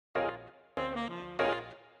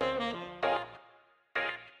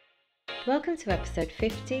Welcome to episode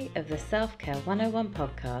 50 of the Self-Care 101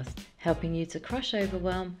 podcast, helping you to crush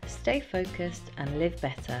overwhelm, stay focused and live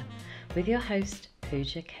better, with your host,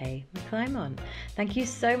 Pooja K. McClymont. Thank you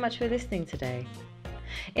so much for listening today.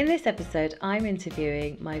 In this episode, I'm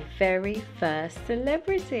interviewing my very first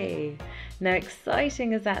celebrity. Now,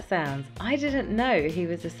 exciting as that sounds, I didn't know he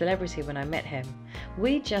was a celebrity when I met him.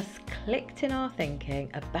 We just clicked in our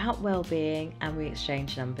thinking about well-being and we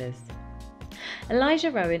exchanged numbers.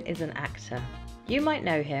 Elijah Rowen is an actor. You might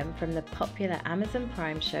know him from the popular Amazon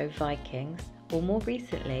Prime show Vikings, or more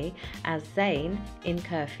recently as Zane in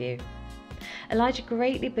Curfew. Elijah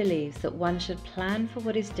greatly believes that one should plan for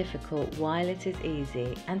what is difficult while it is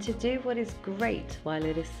easy, and to do what is great while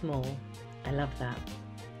it is small. I love that.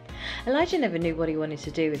 Elijah never knew what he wanted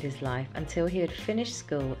to do with his life until he had finished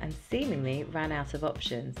school and seemingly ran out of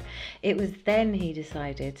options. It was then he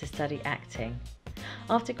decided to study acting.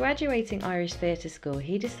 After graduating Irish Theatre School,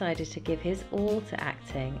 he decided to give his all to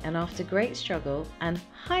acting, and after great struggle and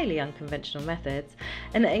highly unconventional methods,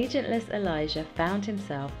 an agentless Elijah found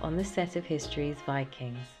himself on the set of history's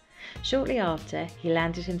Vikings. Shortly after, he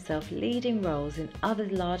landed himself leading roles in other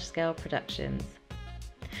large-scale productions.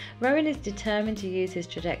 Rowen is determined to use his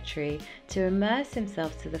trajectory to immerse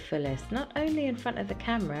himself to the fullest, not only in front of the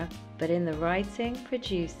camera, but in the writing,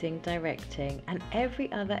 producing, directing, and every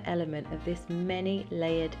other element of this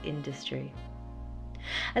many-layered industry.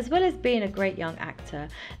 As well as being a great young actor,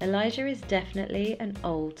 Elijah is definitely an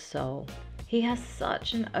old soul. He has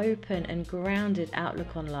such an open and grounded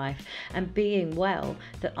outlook on life and being well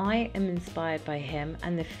that I am inspired by him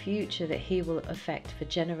and the future that he will affect for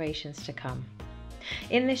generations to come.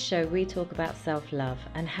 In this show, we talk about self-love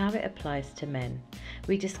and how it applies to men.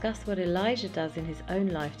 We discuss what Elijah does in his own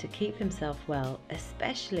life to keep himself well,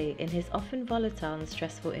 especially in his often volatile and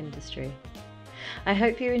stressful industry. I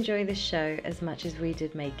hope you enjoy this show as much as we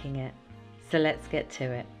did making it. So let's get to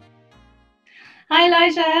it. Hi,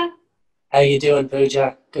 Elijah. How you doing,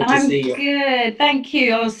 Pooja? Good to see you. I'm good, thank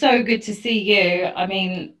you. Oh, so good to see you. I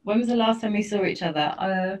mean, when was the last time we saw each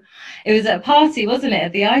other? It was at a party, wasn't it,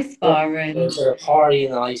 at the ice bar? It was at a party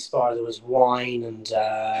in the ice bar. There was wine and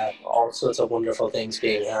all sorts of wonderful things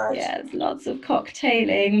being had. Yes, lots of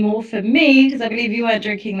cocktailing, more for me, because I believe you weren't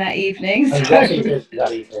drinking that evening. So. I definitely did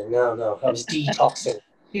that evening. No, I was detoxing.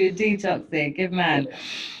 You were detoxing, good man. Yeah.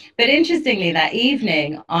 But interestingly, that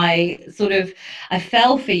evening, I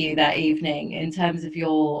fell for you that evening in terms of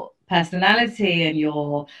your personality and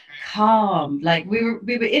your calm. Like we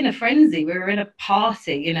were in a frenzy. We were in a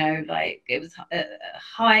party, you know, like it was a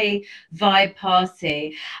high vibe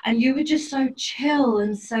party, and you were just so chill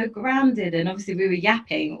and so grounded. And obviously, we were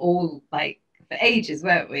yapping all like for ages,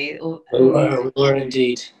 weren't we? We were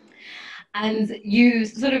indeed. And you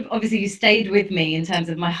obviously you stayed with me in terms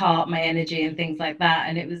of my heart, my energy and things like that.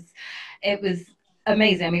 And it was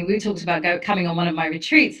amazing. I mean, we talked about coming on one of my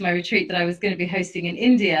retreat that I was going to be hosting in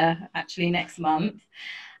India actually next month.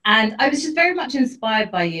 And I was just very much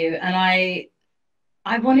inspired by you. And I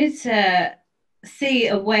wanted to see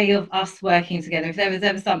a way of us working together. If there was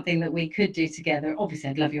ever something that we could do together,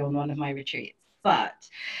 obviously I'd love you on one of my retreats. But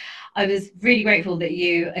I was really grateful that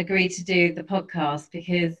you agreed to do the podcast,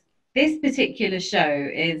 because this particular show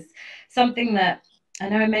is something that I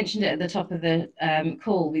know I mentioned it at the top of the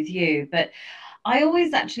call with you, but I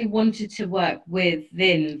always actually wanted to work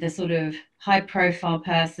within the sort of high profile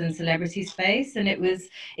person celebrity space. And it was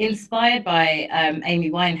inspired by Amy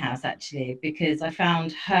Winehouse, actually, because I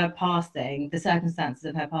found her passing, the circumstances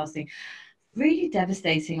of her passing, really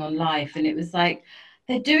devastating on life. And it was like,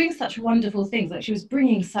 they're doing such wonderful things. Like she was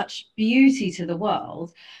bringing such beauty to the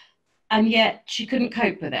world, and yet she couldn't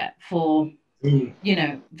cope with it for, you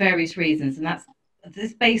know, various reasons. And that's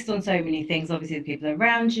based on so many things, obviously the people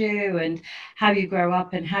around you and how you grow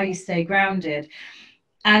up and how you stay grounded.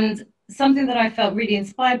 And something that I felt really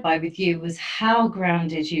inspired by with you was how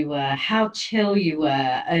grounded you were, how chill you were.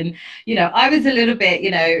 And, you know, I was a little bit,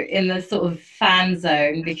 you know, in the sort of fan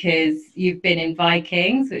zone because you've been in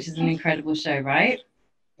Vikings, which is an incredible show, right?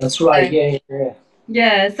 That's right, yeah.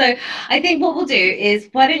 Yeah, so I think what we'll do is,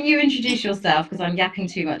 why don't you introduce yourself, because I'm yapping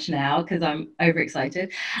too much now because I'm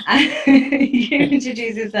overexcited. You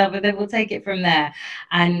introduce yourself and then we'll take it from there.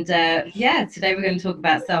 And yeah, today we're going to talk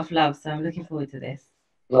about self-love, so I'm looking forward to this.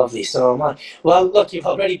 Lovely, so am I. Well, look, you've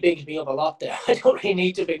already bigged me up a lot there. I don't really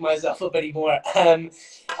need to big myself up anymore.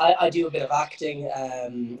 I do a bit of acting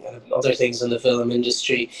and other things in the film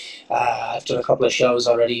industry. I've done a couple of shows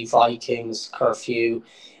already, Vikings, Curfew,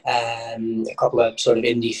 a couple of sort of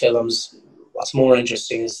indie films. What's more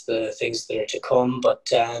interesting is the things that are to come. But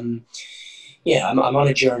yeah, I'm on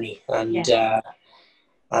a journey, and yeah,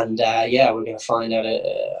 we're going to find out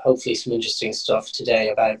hopefully some interesting stuff today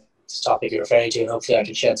about this topic you're referring to, and hopefully I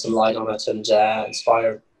can shed some light on it and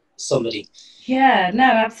inspire somebody. Yeah, no,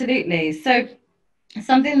 absolutely. So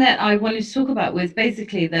something that I wanted to talk about was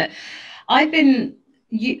basically that I've been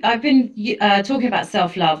I've been talking about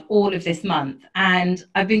self-love all of this month, and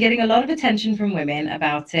I've been getting a lot of attention from women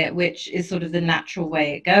about it, which is sort of the natural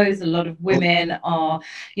way it goes. A lot of women are,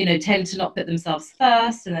 tend to not put themselves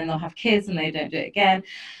first, and then they'll have kids and they don't do it again.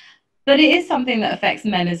 But it is something that affects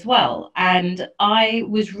men as well. And I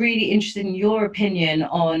was really interested in your opinion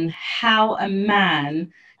on how a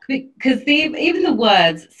man, because even the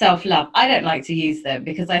words self love, I don't like to use them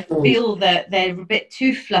because I Mm, feel that they're a bit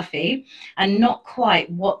too fluffy and not quite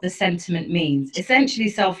what the sentiment means. Essentially,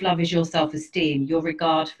 self love is your self esteem, your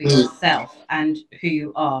regard for mm, yourself and who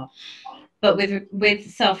you are. But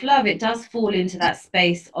with self love, it does fall into that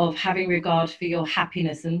space of having regard for your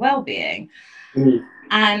happiness and well being. mm,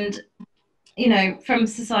 And from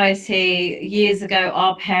society years ago,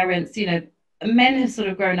 our parents, men have sort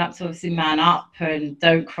of grown up to obviously man up and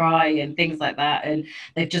don't cry and things like that. And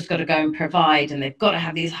they've just got to go and provide and they've got to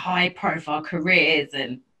have these high profile careers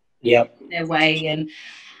and yeah. their way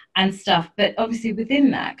and stuff. But obviously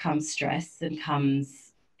within that comes stress and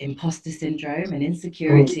comes imposter syndrome and Mm,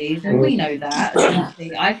 insecurities. And we mm, know that,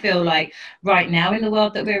 especially I feel like right now in the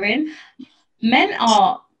world that we're in, men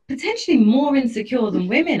are potentially more insecure than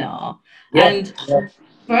women are. yeah. And Yeah.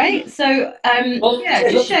 right. So, Well, yeah,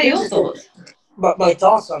 just look, share it's your interesting. thoughts. My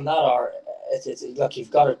thoughts on that are, look, you've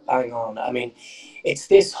got it bang on. I mean, it's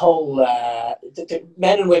this whole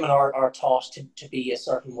men and women are taught to be a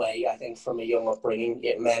certain way. I think from a young upbringing,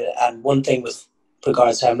 men, and one thing with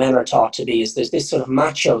regards to how men are taught to be is there's this sort of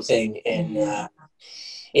macho thing in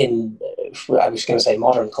I was going to say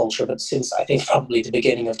modern culture, but since I think probably the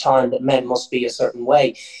beginning of time, that men must be a certain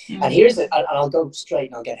way. And Mm. here's it, and I'll go straight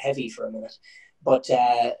and I'll get heavy for a minute, but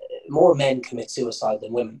more men commit suicide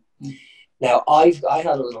than women. Mm. Now, I had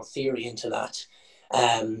a little theory into that,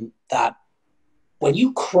 that when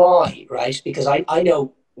you cry, right, because I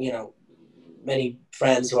know, many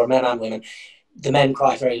friends who are men and women, the men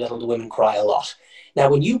cry very little, the women cry a lot. Now,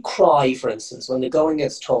 when you cry, for instance, when the going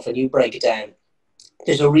gets tough and you break it down,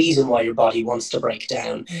 there's a reason why your body wants to break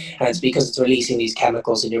down. And it's because it's releasing these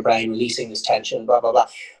chemicals in your brain, releasing this tension, blah, blah, blah.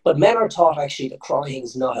 But men are taught actually that crying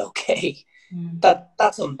is not okay. Mm.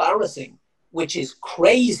 That's embarrassing, which is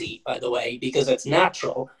crazy, by the way, because it's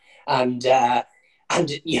natural. And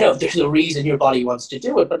there's a reason your body wants to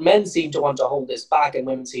do it. But men seem to want to hold this back and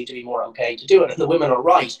women seem to be more okay to do it. And the women are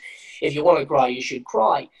right. If you want to cry, you should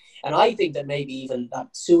cry. And I think that maybe even that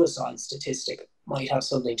suicide statistic might have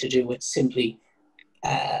something to do with simply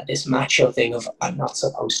this macho thing of I'm not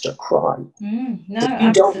supposed to cry. No, If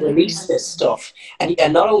you don't absolutely. release this stuff, and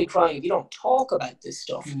not only crying, if you don't talk about this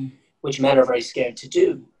stuff, Mm. which men are very scared to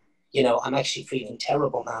do, I'm actually feeling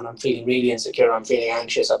terrible, man. I'm feeling really insecure. I'm feeling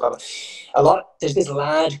anxious. Blah, blah, blah. There's this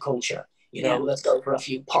lad culture. Yeah. Let's go for a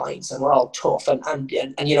few pints, and we're all tough, and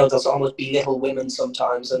there's almost belittle women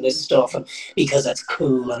sometimes, and this stuff, and because it's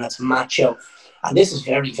cool and it's macho, and this is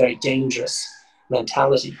very, very dangerous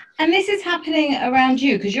mentality. And this is happening around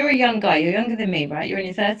you because you're a young guy. You're younger than me, right? You're in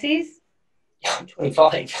your 30s. Yeah, I'm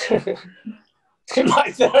 25. In my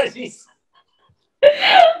 30s.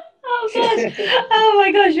 Oh gosh. Oh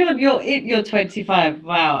my gosh, you're 25.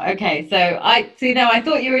 Wow. Okay. So I see now I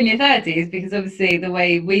thought you were in your 30s because obviously the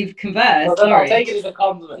way we've Well, conversed, then I'll sorry. take it as a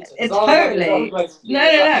compliment. As It's long as I'm as long as totally my no, skin is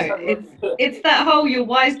no, up, no. I'm It's looking good. it's that whole you're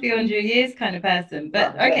wise beyond your years kind of person.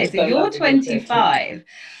 But okay, so That you're was a good take. 25.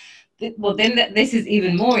 Well, then this is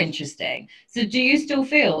even more interesting. So, do you still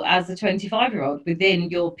feel, as a 25-year-old, within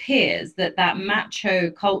your peers, that macho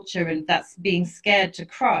culture and that's being scared to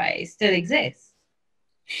cry still exists?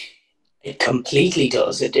 It completely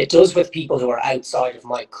does. It does with people who are outside of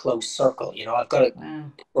my close circle. I've got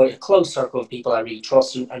Wow. a close circle of people I really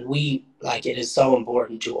trust, and we like it is so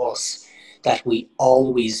important to us that we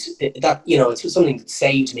always it's something that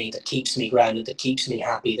saves me, that keeps me grounded, that keeps me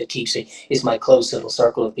happy, that keeps me is my close little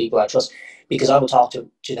circle of people I trust, because I will talk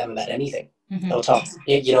to them about anything. I will Mm-hmm. talk,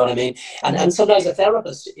 you know what I mean? And Yeah. sometimes a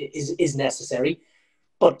therapist is necessary.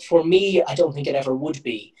 But for me, I don't think it ever would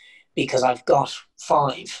be, because I've got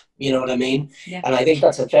five, you know what I mean? Yeah. And I think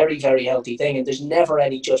that's a very, very healthy thing. And there's never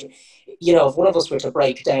any judgment. If one of us were to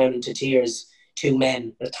break down into tears, two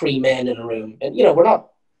men or three men in a room, and, we're not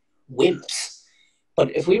wimps,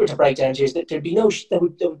 but if we were to break down tears, there'd be there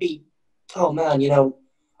would be, oh man,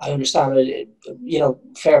 I understand it,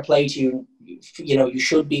 fair play to you, you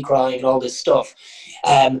should be crying and all this stuff.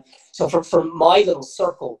 So for my little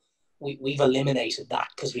circle, we've eliminated that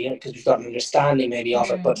because we've got an understanding maybe of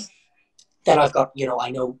it. Mm. But then I've got, I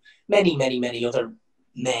know many other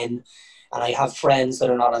men, and I have friends that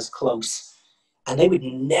are not as close, and they would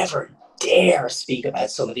never dare speak about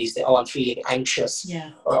some of these things. Oh, I'm feeling anxious,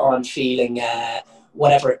 Yeah. or oh, I'm feeling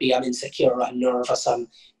whatever it be. I'm insecure. I'm nervous. No,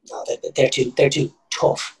 they're too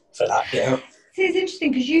tough for that. See, it's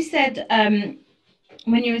interesting because you said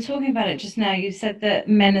when you were talking about it just now, you said that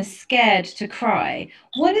men are scared to cry.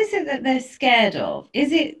 What is it that they're scared of?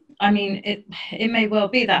 Is it, I mean, it may well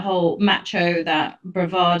be that whole macho, that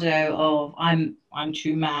bravado of I'm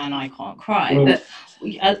true man, I can't cry. Mm.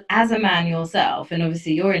 But as a man yourself, and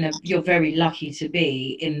obviously you're very lucky to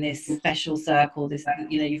be in this special circle. This,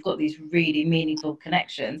 you've got these really meaningful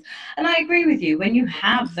connections. And I agree with you. When you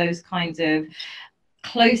have those kinds of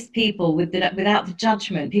close people without the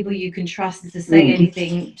judgment, people you can trust to say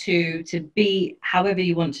anything to be however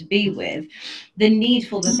you want to be with, the need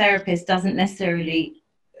for the therapist doesn't necessarily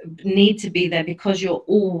need to be there because you're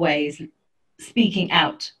always speaking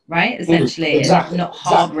out, right? Essentially, and Exactly, not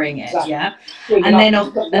exactly, harboring it. exactly. Yeah. Yeah, And then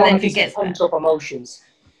you don't if have it these gets pent up emotions.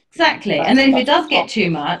 exactly, and then if it does get too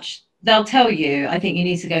much, they'll tell you, I think you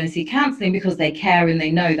need to go and see counselling because they care and they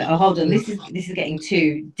know that, oh, hold on, this is getting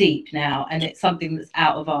too deep now, and it's something that's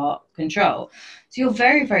out of our control. So you're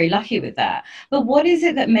very, very lucky with that. But what is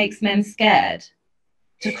it that makes men scared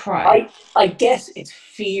to cry? I guess it's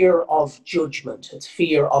fear of judgment. It's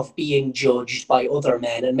fear of being judged by other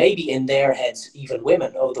men, and maybe in their heads, even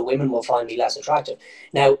women. Oh, the women will find me less attractive.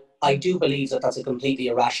 Now, I do believe that that's a completely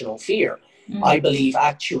irrational fear. I believe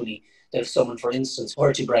actually that if someone, for instance,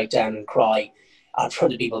 were to break down and cry in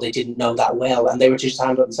front of people they didn't know that well, and they were to just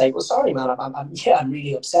stand up and say, "Well, sorry, man, I'm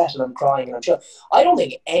really upset and I'm crying and I'm sure," I don't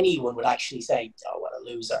think anyone would actually say, "Oh, what a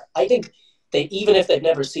loser." I think they, even if they've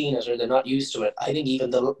never seen it or they're not used to it, I think even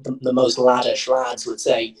the most laddish lads would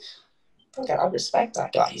say, "Okay, I respect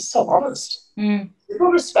that guy. He's so honest." People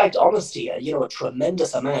respect honesty, a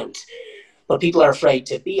tremendous amount, but people are afraid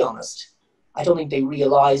to be honest. I don't think they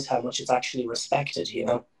realize how much it's actually respected.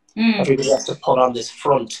 Everybody has to put on this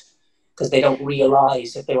front because they don't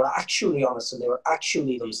realize if they were actually honest and they were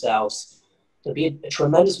actually themselves, there'd be a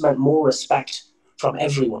tremendous amount more respect from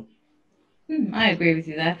everyone. I agree with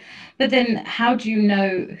you there. But then how do you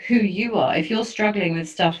know who you are? If you're struggling with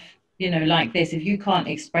stuff, like this, if you can't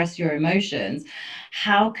express your emotions,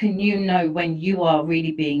 how can you know when you are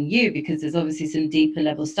really being you? Because there's obviously some deeper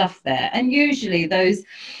level stuff there. And usually those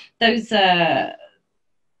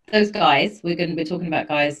those guys, we're going to be talking about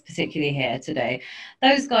guys particularly here today,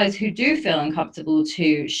 those guys who do feel uncomfortable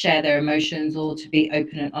to share their emotions or to be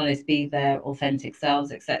open and honest, be their authentic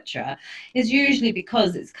selves, etc., is usually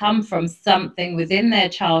because it's come from something within their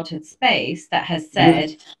childhood space that has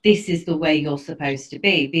said, this is the way you're supposed to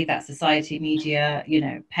be that society, media,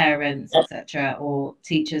 parents, etc., or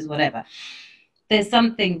teachers, whatever. There's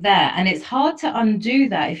something there, and it's hard to undo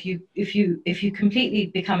that if you completely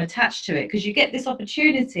become attached to it, because you get this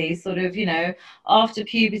opportunity sort of after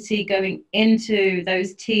puberty going into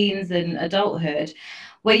those teens and adulthood,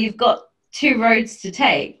 where you've got two roads to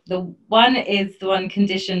take. The one is the one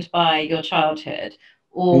conditioned by your childhood,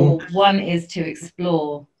 or one is to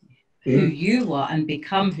explore who you are and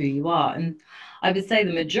become who you are. And I would say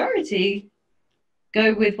the majority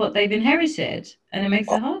go with what they've inherited, and it makes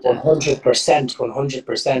it harder. 100%,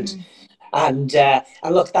 100%. And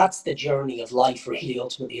look, that's the journey of life. Really,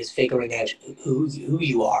 ultimately, is figuring out who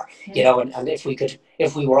you are. And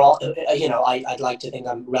if we were all, I'd like to think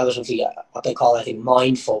I'm relatively what they call, I think,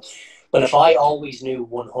 mindful. But if I always knew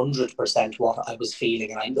 100% what I was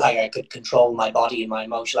feeling, and I could control my body and my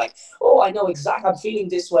emotion, like, oh, I know exactly, I'm feeling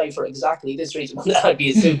this way for exactly this reason, then I'd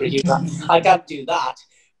be a superhuman. I can't do that.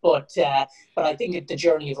 But I think the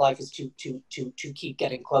journey of life is to keep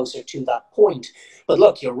getting closer to that point. But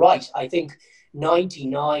look, you're right. I think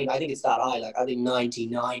 99, I think it's that high. Like, I think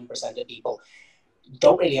 99% of people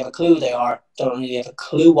don't really have a clue they are, don't really have a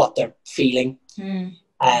clue what they're feeling.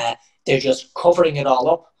 They're just covering it all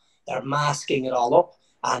up. They're masking it all up,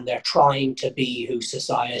 and they're trying to be who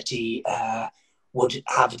society would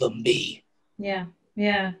have them be. Yeah,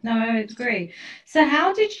 yeah, no, I would agree. So,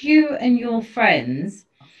 how did you and your friends,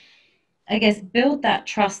 I guess, build that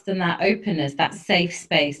trust and that openness, that safe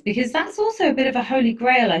space? Because that's also a bit of a holy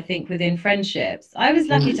grail, I think, within friendships. I was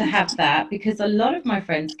lucky to have that because a lot of my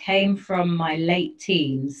friends came from my late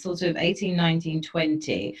teens, sort of 18, 19,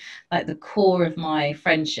 20, like the core of my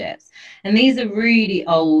friendships. And these are really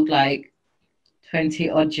old, like 20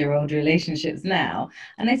 odd year old relationships now.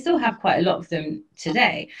 And I still have quite a lot of them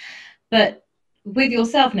today. But with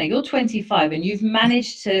yourself now, you're 25 and you've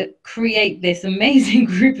managed to create this amazing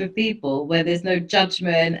group of people where there's no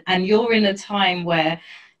judgment, and you're in a time where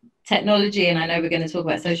technology, and I know we're going to talk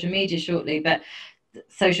about social media shortly, but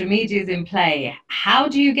social media is in play. How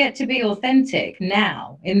do you get to be authentic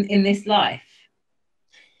now in this life?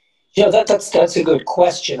 You know, that's a good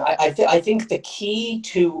question. I think the key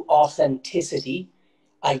to authenticity,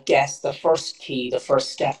 I guess the first key, the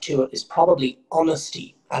first step to it is probably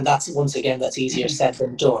honesty. And that's, once again, that's easier said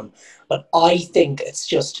than done. But I think it's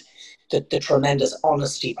just the tremendous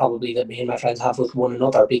honesty probably that me and my friends have with one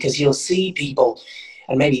another, because you'll see people,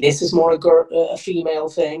 and maybe this is more a female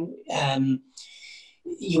thing.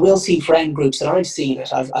 You will see friend groups, and I've seen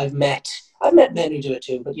it. I've met men who do it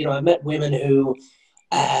too, but you know, I've met women who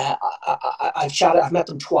I've chatted. I've met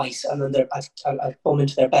them twice, and then I've bumped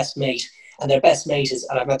into their best mate, and their best mate is,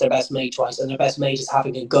 and I've met their best mate twice, and their best mate is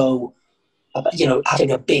having a go, you know,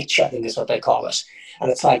 having a bitch, I think is what they call it,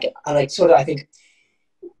 and it's like, and I think,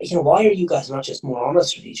 you know, why are you guys not just more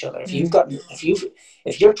honest with each other?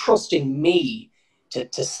 If you're trusting me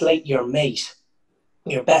to slate your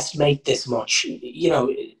best mate this much, you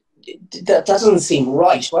know, that doesn't seem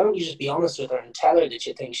right. Why don't you just be honest with her and tell her that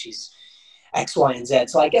you think she's X, Y, and Z?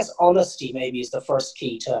 So I guess honesty maybe is the first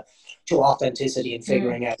key to authenticity and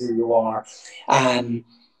figuring out who you are.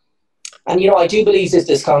 And you know, I do believe that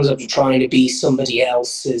this concept of trying to be somebody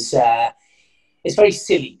else is very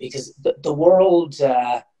silly, because the world,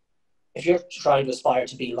 if you're trying to aspire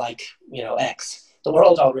to be like, you know, X, the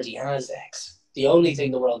world already has X. The only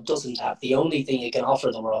thing the world doesn't have, the only thing it can offer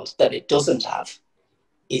the world that it doesn't have,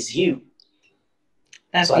 is you.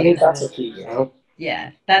 That's So I think beautiful. that's a key, you know.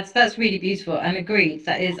 Yeah, that's really beautiful, and agreed.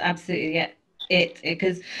 That is absolutely it.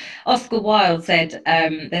 Because Oscar Wilde said,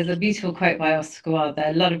 there's a beautiful quote by Oscar Wilde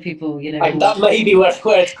that a lot of people, you know, And will. that may be where it's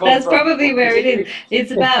come That's from. probably where it is.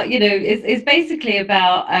 It's about, you know, it's basically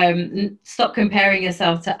about stop comparing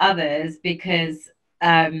yourself to others, because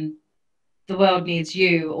um, the world needs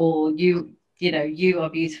you, or you know, you are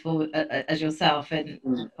beautiful as yourself. And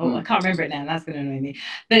oh, I can't remember it now, that's going to annoy me,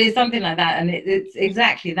 but it's something like that, and it's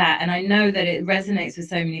exactly that. And I know that it resonates with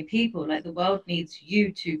so many people, like the world needs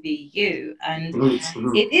you to be you, and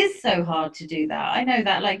it is so hard to do that. I know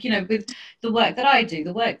that, like, you know, with the work that I do,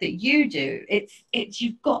 the work that you do, it's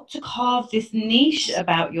you've got to carve this niche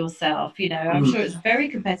about yourself. You know, I'm sure it's very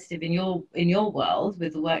competitive in your world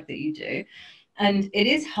with the work that you do, and it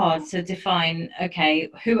is hard to define, okay,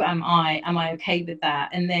 who am I okay with that,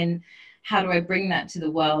 and then how do I bring that to the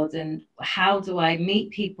world, and how do I meet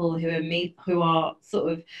people who are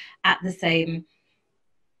sort of at the same,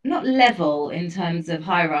 not level in terms of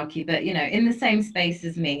hierarchy, but you know, in the same space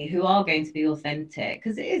as me, who are going to be authentic,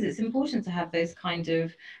 because it's important to have those kind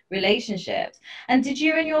of relationships. And did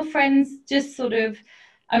you and your friends just sort of,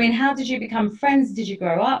 I mean, how did you become friends? Did you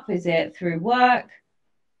grow up? Is it through work?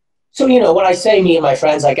 So, you know, when I say me and my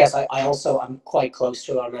friends, I guess I also, I'm quite close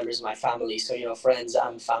to a lot of members of my family. So, you know, friends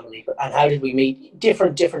and family. And how did we meet?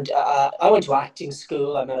 Different. I went to acting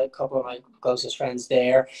school. I met a couple of my closest friends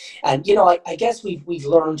there. And, you know, I guess we've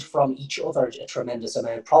learned from each other a tremendous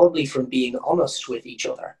amount, probably from being honest with each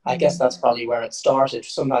other. I guess that's probably where it started.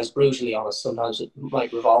 Sometimes brutally honest, sometimes it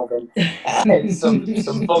might revolve in some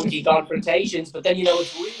funky confrontations. But then, you know,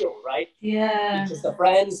 it's real, right? Yeah. Because the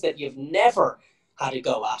friends that you've never had a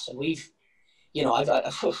go at, and we've, you know,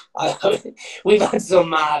 we've had some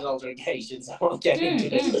mad altercations. I won't get into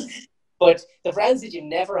this, but the friends that you've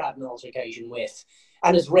never had an altercation with,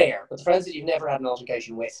 and it's rare, but the friends that you've never had an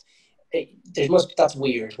altercation with, that's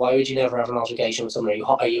weird. Why would you never have an altercation with someone?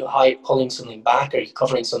 Are you pulling something back? Are you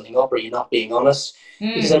covering something up? Are you not being honest?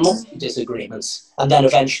 Because there must be disagreements, and then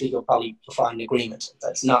eventually you'll probably find agreement.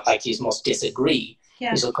 That's not like you must disagree.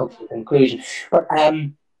 Yeah. You will come to a conclusion.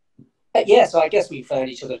 But yeah, so I guess we found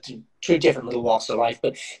each other through different little walks of life.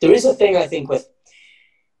 But there is a thing, I think, with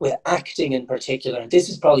acting in particular, and this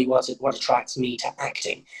is probably what attracts me to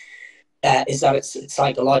acting, is that it's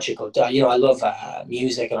psychological. You know, I love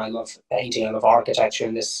music, and I love painting, I love architecture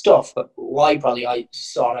and this stuff. But why probably I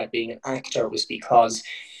sought out being an actor was because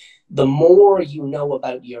the more you know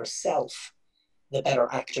about yourself, the better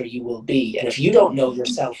actor you will be. And if you don't know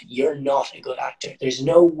yourself, you're not a good actor. There's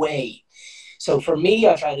no way. So for me,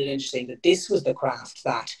 I found it interesting that this was the craft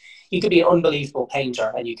that you could be an unbelievable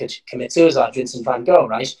painter and you could commit suicide, Vincent van Gogh,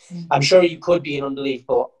 right? I'm sure you could be an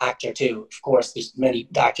unbelievable actor too. Of course, there's many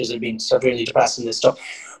actors that have been severely depressed in this stuff,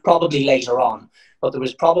 probably later on. But there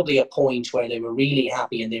was probably a point where they were really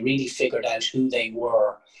happy and they really figured out who they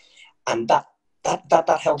were. And that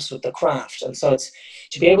helps with the craft. And so it's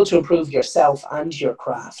to be able to improve yourself and your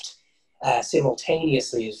craft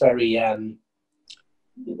simultaneously is very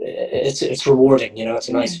it's rewarding, you know, it's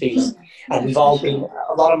a nice feeling. And Yeah, we've for all been, sure.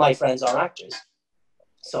 a lot of my friends are actors.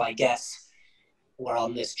 So I guess we're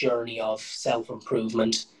on this journey of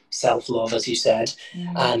self-improvement, self-love, as you said,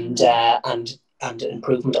 and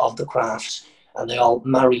improvement of the craft, and they all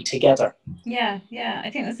marry together. Yeah, I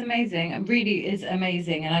think that's amazing. It really is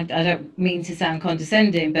amazing. And I don't mean to sound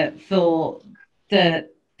condescending, but for the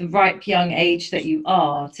the ripe young age that you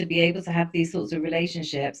are to be able to have these sorts of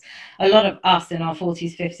relationships, a lot of us in our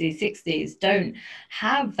 40s, 50s, 60s don't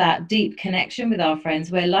have that deep connection with our friends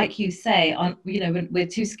where, like you say, on we're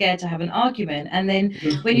too scared to have an argument. And then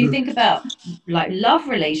when you Mm-hmm. think about like love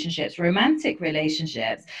relationships, romantic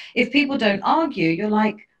relationships, if people don't argue, you're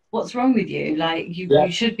like, what's wrong with you? Like Yeah.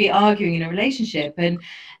 you should be arguing in a relationship. And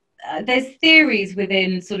there's theories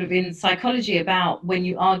within sort of in psychology about when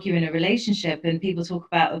you argue in a relationship, and people talk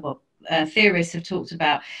about, well, theorists have talked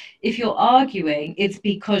about, if you're arguing, it's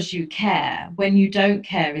because you care. When you don't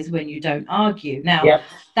care is when you don't argue. Now, Yeah.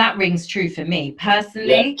 that rings true for me Yeah.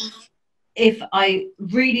 personally. If I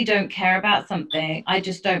really don't care about something, I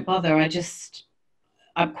just don't bother.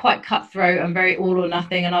 I'm quite cutthroat. I'm very all or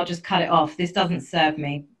nothing, and I'll just cut it off. This doesn't serve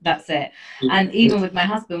me. That's it. And even with my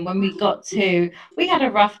husband, when we had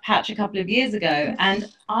a rough patch a couple of years ago,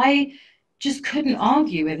 and I just couldn't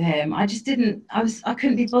argue with him. I just didn't, I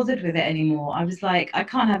couldn't be bothered with it anymore. I was like, I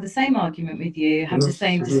can't have the same argument with you, have the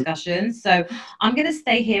same Mm-hmm. discussions. So I'm going to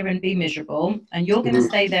stay here and be miserable, and you're going to Mm-hmm.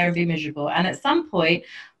 stay there and be miserable. And at some point,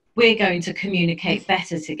 we're going to communicate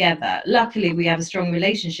better together. Luckily, we have a strong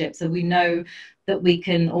relationship, so we know that we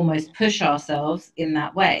can almost push ourselves in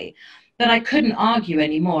that way. But I couldn't argue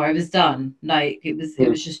anymore. I was done. Like it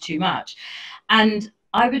was just too much. And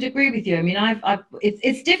I would agree with you. I mean,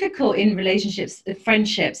 it's difficult in relationships,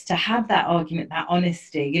 friendships, to have that argument, that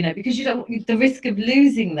honesty, because you don't the risk of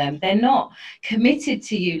losing them. They're not committed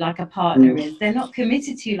to you like a partner is. They're not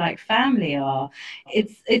committed to you like family are.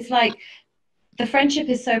 It's like the friendship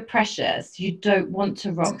is so precious, you don't want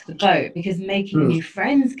to rock the boat because making Mm-hmm. new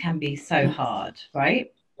friends can be so hard,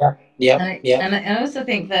 right? Yeah. Yeah. And Yeah. I also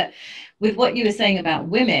think that with what you were saying about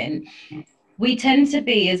women, we tend to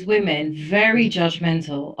be as women very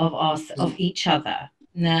judgmental of us, of each other.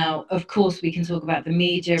 Now, of course, we can talk about the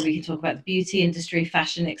media, we can talk about the beauty industry,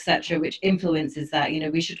 fashion, etc., which influences that.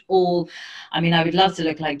 We should all, I mean, I would love to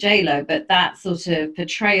look like J-Lo, but that sort of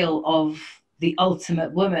portrayal of the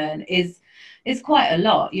ultimate woman is quite a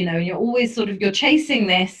lot, and you're always sort of you're chasing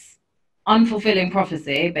this unfulfilling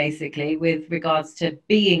prophecy, basically, with regards to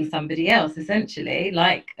being somebody else, essentially,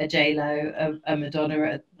 like a J-Lo, a Madonna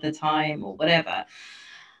at the time, or whatever.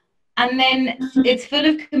 And then it's full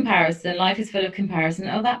of comparison. Life is full of comparison.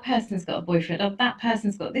 Oh, that person's got a boyfriend. Oh, that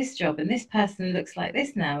person's got this job, and this person looks like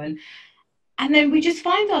this now. And then we just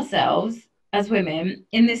find ourselves as women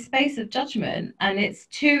in this space of judgment, and it's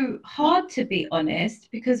too hard to be honest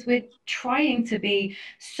because we're trying to be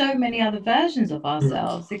so many other versions of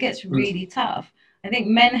ourselves. It gets really tough. I think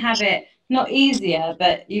men have it not easier,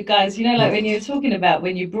 but you guys, like when you were talking about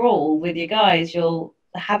when you brawl with your guys, you'll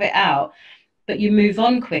have it out, but you move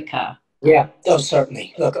on quicker. Yeah. Oh,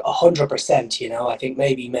 certainly. Look, 100%. You know, I think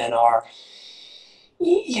maybe men are,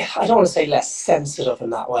 yeah, I don't want to say less sensitive in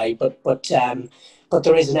that way, but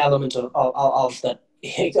there is an element of that.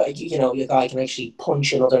 You know, a guy can actually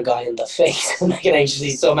punch another guy in the face, and they can actually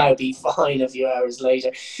somehow be fine a few hours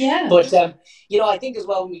later. Yeah. But you know, I think as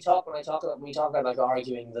well when we talk about like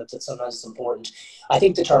arguing, that sometimes it's important. I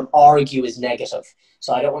think the term argue is negative,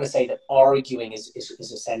 so I don't want to say that arguing is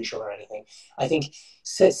essential or anything. I think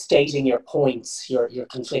stating your points, your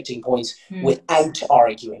conflicting points, without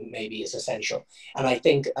arguing maybe is essential. And I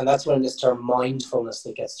think, and that's when this term mindfulness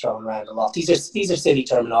that gets thrown around a lot. These are silly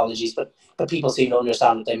terminologies, but people seem to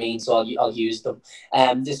understand what they mean, so I'll use them.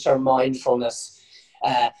 This term mindfulness,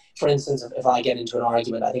 for instance, if I get into an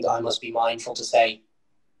argument, I think I must be mindful to say,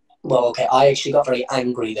 well, okay, I actually got very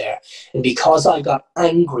angry there, and because I got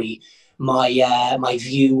angry, my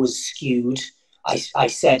view was skewed. I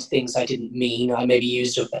said things I didn't mean. I maybe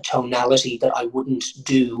used a tonality that I wouldn't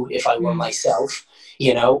do if I were myself,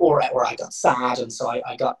 you know, or I got sad and so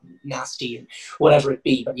I got nasty and whatever it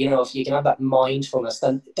be. But you know, if you can have that mindfulness,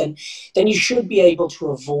 then you should be able to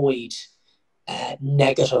avoid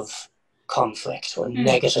negative conflict or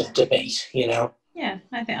negative debate. You know. Yeah,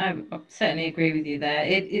 I think I certainly agree with you there.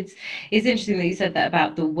 It's interesting that you said that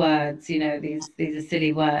about the words. These are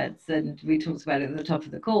silly words, and we talked about it at the top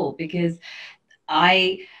of the call because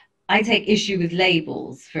I I take issue with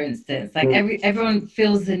labels, for instance. Like everyone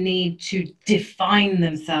feels the need to define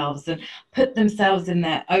themselves and put themselves in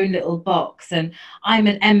their own little box. And I'm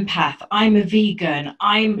an empath. I'm a vegan.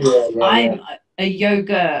 Yeah, yeah, yeah. I'm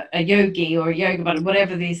a yogi or a yoga, but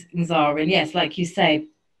whatever these things are. And yes, like you say,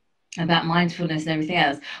 about mindfulness and everything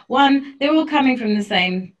else. One, they're all coming from the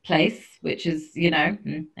same place, which is,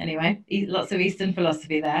 anyway, lots of Eastern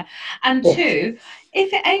philosophy there. And two,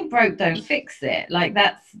 if it ain't broke, don't fix it. Like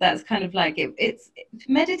that's kind of like it's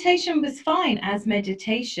meditation was fine as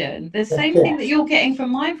meditation. The same thing that you're getting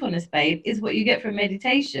from mindfulness, babe, is what you get from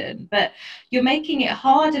meditation. But you're making it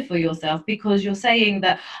harder for yourself because you're saying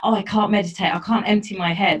that, oh, I can't meditate, I can't empty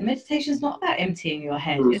my head. Meditation is not about emptying your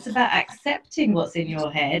head. It's about accepting what's in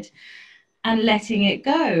your head and letting it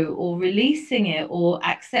go or releasing it or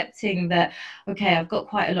accepting that, okay, I've got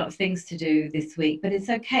quite a lot of things to do this week, but it's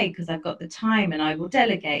okay because I've got the time and I will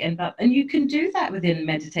delegate. And you can do that within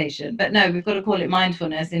meditation. But no, we've got to call it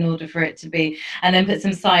mindfulness in order for it to be, and then put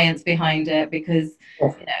some science behind it because,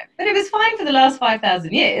 but it was fine for the last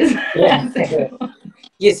 5,000 years.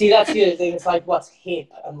 You see, that's the other thing. It's like what's hip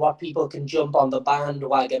and what people can jump on the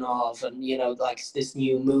bandwagon of, and like this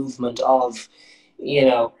new movement of,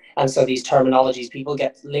 and so these terminologies, people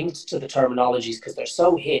get linked to the terminologies because they're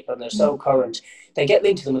so hip and they're so current. They get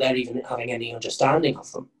linked to them without even having any understanding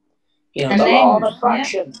of them. The law of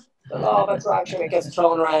attraction. The law of attraction, it gets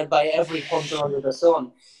thrown around by every punter under the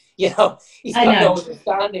sun. He's got no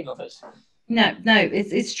understanding of it. No,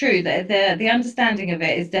 it's true that the understanding of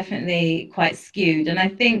it is definitely quite skewed. And I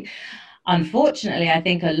think, unfortunately, I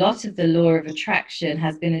think a lot of the law of attraction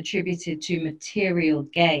has been attributed to material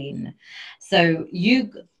gain. So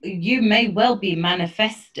you may well be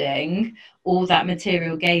manifesting all that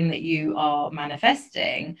material gain that you are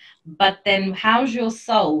manifesting, but then how's your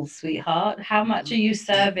soul, sweetheart? How much are you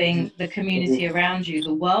serving the community around you,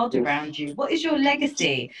 the world around you? What is your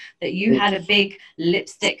legacy? That you had a big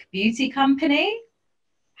lipstick beauty company?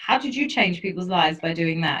 How did you change people's lives by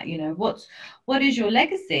doing that? What is your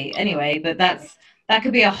legacy anyway? But that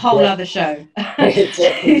could be a whole other show.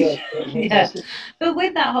 Yeah. But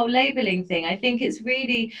with that whole labeling thing, I think it's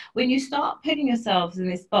really, when you start putting yourselves in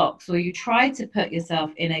this box, or you try to put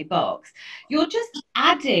yourself in a box, you're just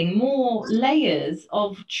adding more layers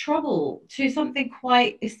of trouble to something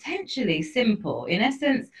quite essentially simple. In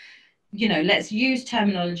essence, let's use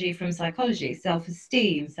terminology from psychology: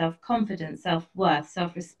 self-esteem, self-confidence, self-worth,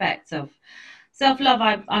 self-respect,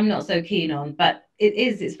 self-love. I'm not so keen on, but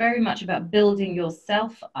it's very much about building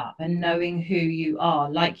yourself up and knowing who you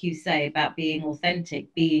are, like you say, about being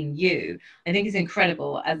authentic, being you. I think it's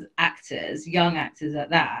incredible as actors, young actors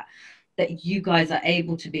at that you guys are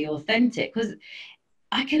able to be authentic, because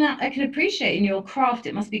I can appreciate in your craft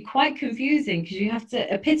it must be quite confusing because you have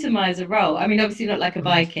to epitomize a role. I mean, obviously not like a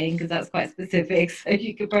Viking because that's quite specific, so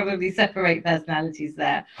you could probably separate personalities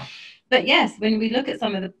there. But yes, when we look at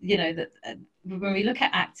some of the, when we look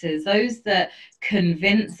at actors, those that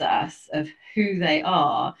convince us of who they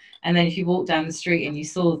are, and then if you walk down the street and you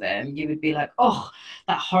saw them, you would be like, oh,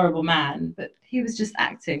 that horrible man, but he was just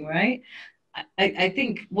acting, right? I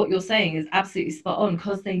think what you're saying is absolutely spot on,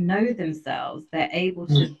 because they know themselves. They're able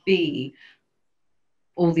to be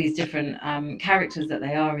all these different characters that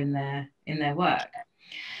they are in their work.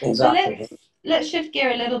 Exactly. So let's shift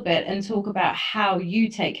gear a little bit and talk about how you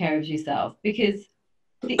take care of yourself, because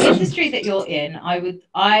the industry that you're in,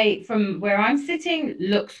 from where I'm sitting,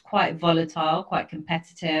 looks quite volatile, quite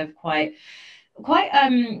competitive, quite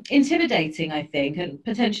intimidating, I think, and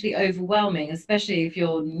potentially overwhelming, especially if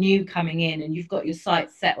you're new coming in and you've got your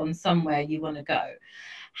sights set on somewhere you want to go.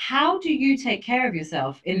 How do you take care of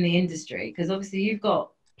yourself in the industry? Because obviously you've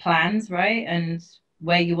got plans, right? And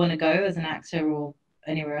where you want to go as an actor or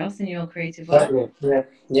anywhere else in your creative work.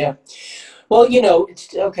 Yeah. Well,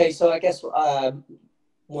 it's okay. So I guess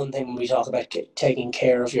one thing when we talk about taking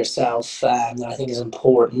care of yourself, that I think is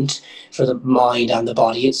important for the mind and the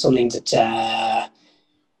body, it's something that I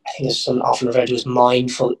think is often referred to as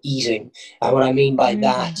mindful eating. And what I mean by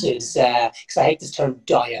that is, because I hate this term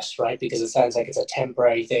diet, right? Because it sounds like it's a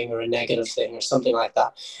temporary thing or a negative thing or something like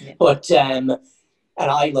that. Yeah. But and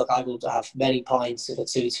I will have many pints if it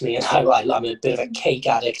suits me, and I'm a bit of a cake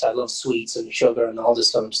addict. I love sweets and sugar and all this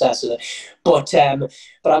stuff. I'm obsessed with it. But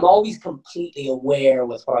I'm always completely aware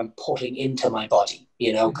with what I'm putting into my body.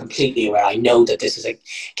 Completely aware. I know that this is a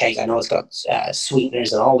cake. I know it's got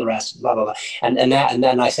sweeteners and all the rest. Blah blah blah. And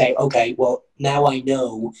then I say, okay, well now I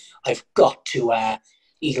know I've got to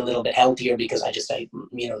eat a little bit healthier, because I just say,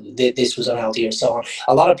 this was unhealthy or so on.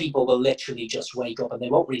 A lot of people will literally just wake up and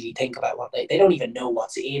they won't really think about what they don't even know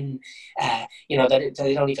what's in, that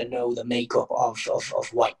they don't even know the makeup of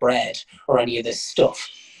white bread or any of this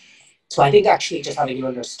stuff. So I think actually just having an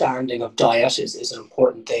understanding of diet is an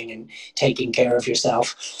important thing, and taking care of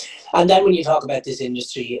yourself. And then when you talk about this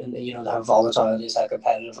industry and how volatile it is, how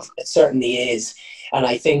competitive, it certainly is. And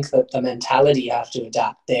I think that the mentality you have to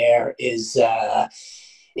adapt there is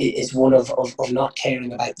one of not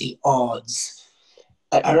caring about the odds.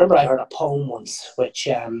 I remember I heard a poem once, which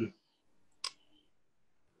sorry,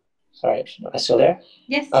 am I still there?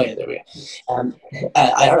 Yes. Oh yeah, there we go.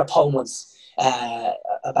 I heard a poem once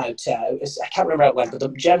about I can't remember how it went, but the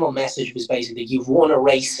general message was basically you've won a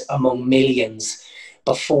race among millions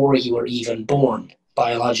before you were even born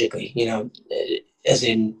biologically. As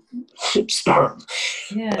in sperm.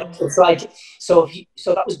 Yeah. It's like so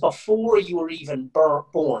that was before you were even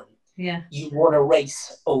born. Yeah. You won a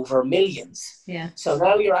race over millions. Yeah. So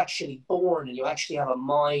now you're actually born and you actually have a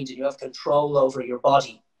mind and you have control over your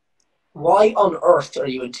body. Why on earth are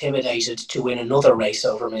you intimidated to win another race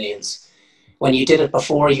over millions when you did it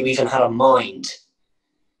before you even had a mind?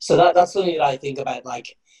 So that's something that I think about.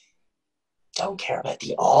 Like, don't care about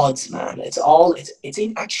the odds, man. It's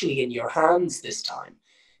actually in your hands this time.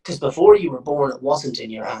 Because before you were born, it wasn't in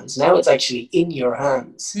your hands. Now it's actually in your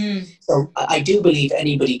hands. So I do believe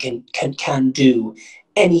anybody can do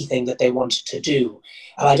anything that they want to do.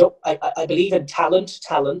 And I believe in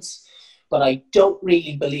talents, but I don't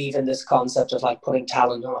really believe in this concept of like putting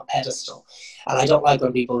talent on a pedestal. And I don't like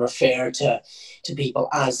when people refer to people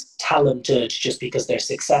as talented just because they're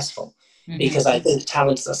successful. Because I think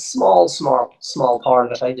talent is a small part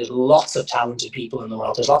of it. I think there's lots of talented people in the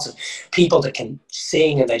world. There's lots of people that can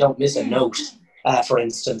sing and they don't miss a note, for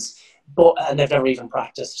instance. And they've never even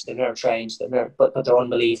practiced. They've never trained. But they're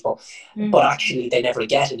unbelievable. But actually, they never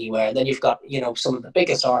get anywhere. And then you've got some of the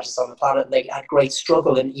biggest artists on the planet, and they had great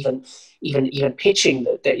struggle in even pitching.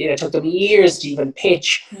 It took them years to even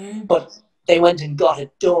pitch, but they went and got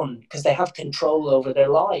it done because they have control over their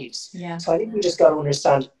lives. Yeah. So I think we just got to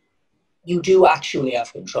understand you do actually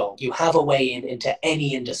have control. You have a way into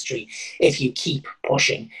any industry if you keep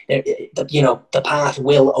pushing. The path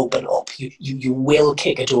will open up. You will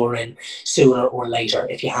kick a door in sooner or later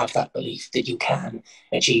if you have that belief that you can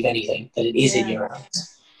achieve anything, that it is in your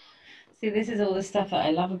hands. See, this is all the stuff that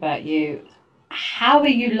I love about you. How are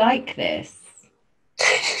you like this?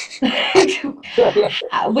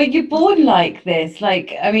 Were you born like this?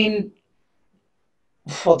 Like, I mean,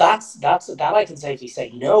 well, that I can safely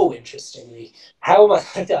say no. Interestingly, how am I?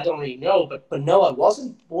 I don't really know, but no, I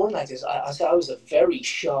wasn't born like this. I was a very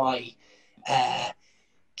shy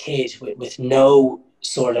kid with no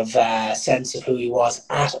sort of sense of who he was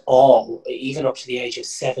at all, even up to the age of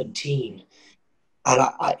 17. And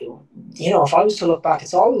if I was to look back,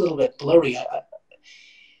 it's all a little bit blurry.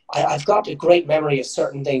 I've got a great memory of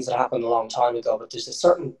certain things that happened a long time ago, but there's a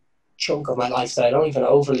certain chunk of my life that I don't even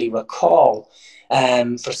overly recall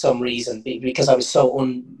for some reason, because I was so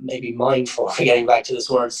maybe mindful, getting back to this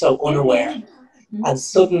word, so unaware. And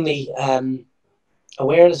suddenly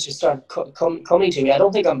awareness just started coming to me. I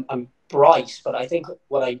don't think I'm bright, but I think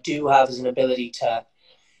what I do have is an ability to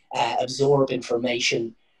absorb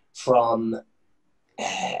information from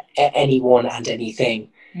anyone and anything.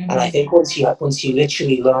 And I think once you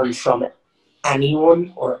literally learn from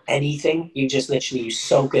anyone or anything, you just literally you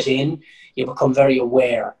soak it in. You become very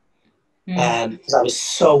aware. Because I was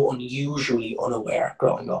so unusually unaware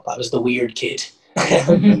growing up. I was the weird kid.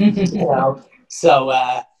 So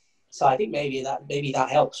I think maybe that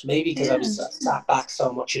helps. Maybe because I was sat back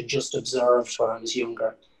so much and just observed when I was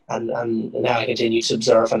younger, and now I continue to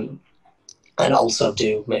observe and also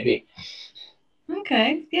do maybe.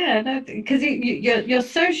 Okay, yeah, no, because you're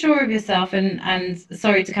so sure of yourself, and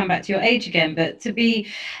sorry to come back to your age again, but to be,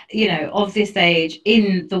 of this age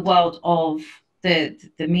in the world of the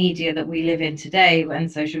media that we live in today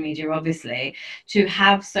and social media, obviously, to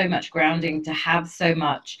have so much grounding, to have so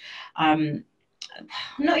much,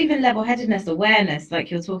 not even level-headedness, awareness,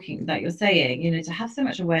 like you're saying, to have so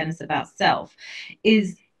much awareness about self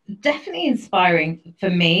is definitely inspiring for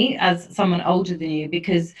me as someone older than you,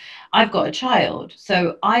 because I've got a child,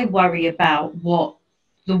 so I worry about what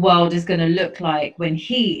the world is going to look like when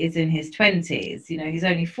he is in his 20s. He's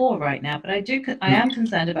only 4 right now, but I am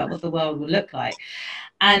concerned about what the world will look like.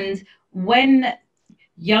 And when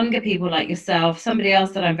younger people like yourself, somebody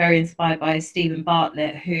else that I'm very inspired by is Stephen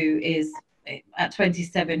Bartlett, who is at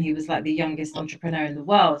 27, he was like the youngest entrepreneur in the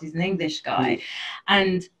world. He's an English guy,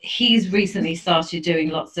 and he's recently started doing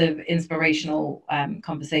lots of inspirational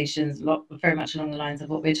conversations, very much along the lines of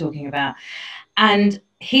what we're talking about. And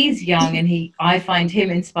he's young, and I find him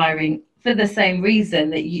inspiring for the same reason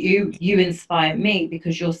that you inspire me,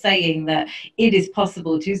 because you're saying that it is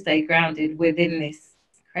possible to stay grounded within this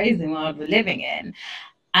crazy world we're living in.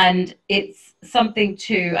 And it's something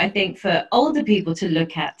to, I think, for older people to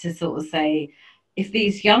look at, to sort of say, if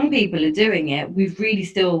these young people are doing it, we've really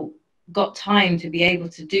still got time to be able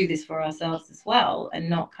to do this for ourselves as well, and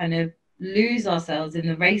not kind of lose ourselves in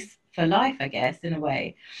the race for life, I guess, in a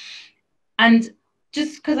way. And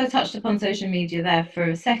just because I touched upon social media there for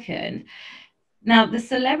a second, now, the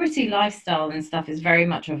celebrity lifestyle and stuff is very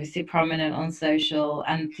much obviously prominent on social,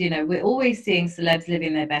 and we're always seeing celebs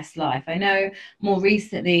living their best life. I know more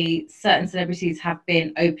recently, certain celebrities have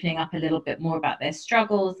been opening up a little bit more about their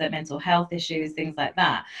struggles, their mental health issues, things like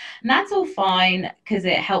that. And that's all fine because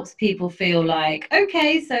it helps people feel like,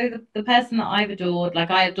 okay, so the person that I've adored, like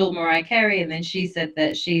I adored Mariah Carey, and then she said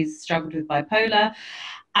that she's struggled with bipolar.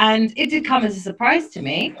 And it did come as a surprise to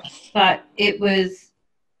me, but it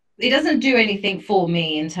doesn't do anything for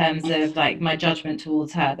me in terms of like my judgment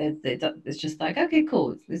towards her. It's just like, okay,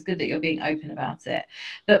 cool. It's good that you're being open about it.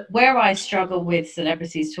 But where I struggle with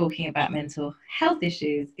celebrities talking about mental health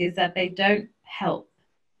issues is that they don't help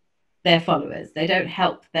their followers. They don't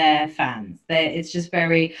help their fans. It's just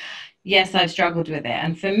very, yes, I've struggled with it.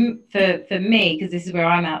 And for me, because this is where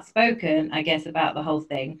I'm outspoken, I guess, about the whole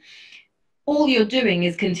thing, all you're doing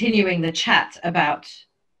is continuing the chat about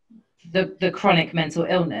the chronic mental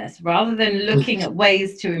illness rather than looking at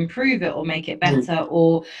ways to improve it or make it better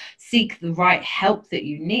or seek the right help that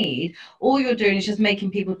you need. All you're doing is just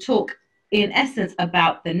making people talk in essence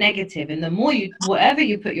about the negative, and the more you, whatever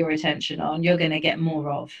you put your attention on, you're going to get more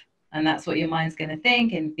of, and that's what your mind's going to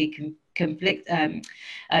think and be convinced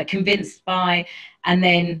by. And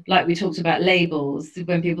then, like we talked about labels,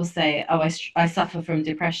 when people say, oh, I suffer from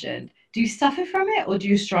depression, do you suffer from it or do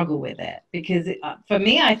you struggle with it? Because for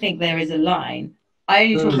me, I think there is a line. I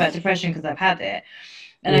only talk about depression because I've had it,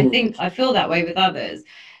 and I think I feel that way with others.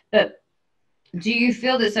 But do you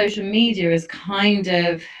feel that social media is kind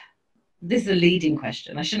of, this is a leading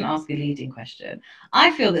question, I shouldn't ask a leading question,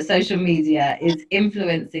 I feel that social media is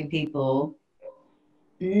influencing people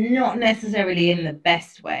not necessarily in the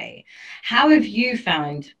best way. How have you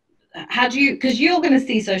found, how do you, because you're going to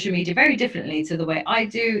see social media very differently to the way I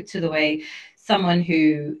do, to the way someone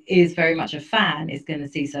who is very much a fan is going to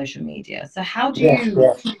see social media. So how do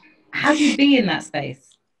you be in that space?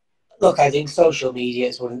 Look, I think social media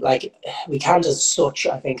is one, like, we can't as such,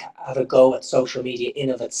 I think, have a go at social media in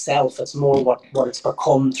of itself. It's more what it's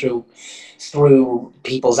become through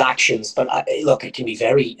people's actions. But look, it can be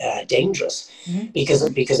very dangerous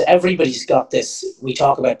because everybody's got this. We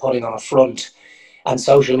talk about putting on a front, and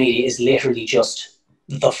social media is literally just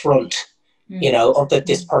the front. Of that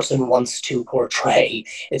this person wants to portray.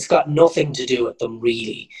 It's got nothing to do with them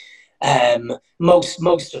really.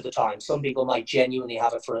 Most of the time, some people might genuinely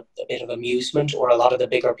have it for a bit of amusement, or a lot of the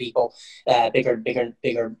bigger people, bigger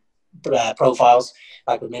profiles,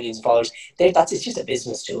 like with millions of followers, that's it's just a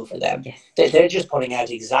business tool for them. Yes. They're just putting out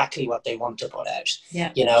exactly what they want to put out.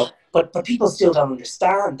 Yeah. But people still don't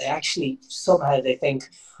understand. They actually somehow they think,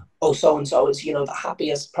 oh, so and so is the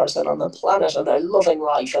happiest person on the planet, and they're loving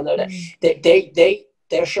life, and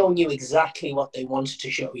they're showing you exactly what they want to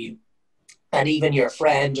show you. And even your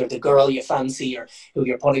friend or the girl you fancy or who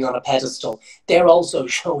you're putting on a pedestal, they're also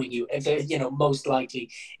showing you, if they're, most likely,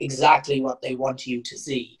 exactly what they want you to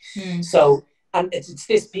see. So, and it's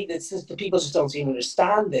this, the people just don't seem to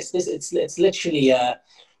understand this. It's literally,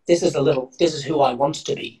 this is who I want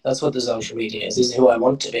to be. That's what the social media is. This is who I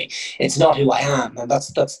want to be. It's not who I am. And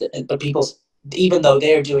but people's, even though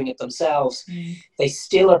they're doing it themselves, they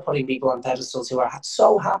still are putting people on pedestals who are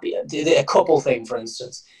so happy. A couple thing, for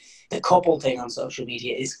instance. The couple thing on social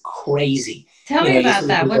media is crazy. Tell me about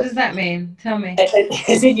that. What does that mean? Tell me.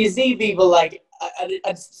 As in, you see people like,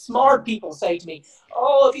 and smart people say to me,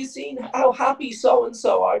 oh, have you seen how happy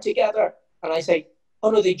so-and-so are together? And I say,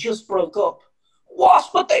 oh no, they just broke up. What?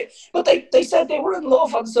 But they said they were in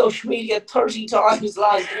love on social media 30 times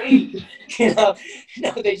last week. No,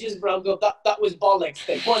 they just broke up. That was bollocks.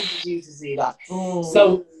 They wanted you to see that.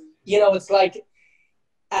 So, it's like,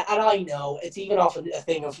 and I know it's even often a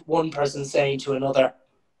thing of one person saying to another,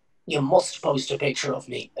 you must post a picture of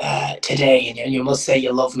me today, and you must say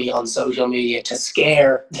you love me on social media to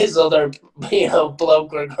scare this other,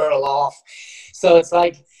 bloke or girl off. So it's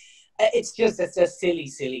like, it's a silly,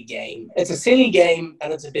 silly game. It's a silly game,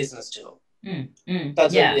 and it's a business tool.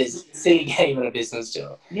 That's what it is. A silly game and a business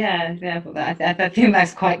tool. Yeah, I think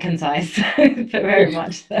that's quite concise, but very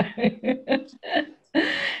much so.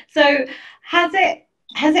 So has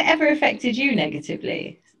it ever affected you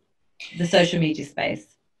negatively, the social media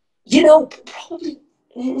space? Probably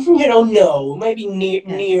No, maybe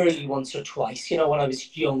Yeah. nearly once or twice. When I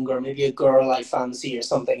was younger, maybe a girl I fancy or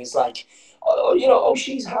something is like, oh,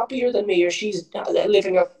 she's happier than me, or she's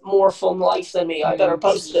living a more fun life than me. I better Mm.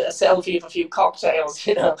 post a selfie of a few cocktails.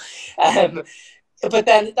 Um, but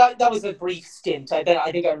then that was a brief stint. I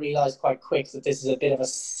think I realized quite quick that this is a bit of a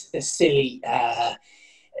silly.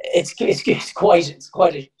 It's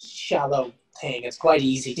quite a shallow thing. It's quite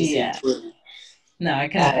easy to see Yeah. through. No, I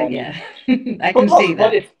can, Um, yeah, I but can see look,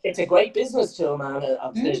 but that. it's a great business tool, man.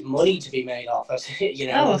 There's Mm. money to be made off it.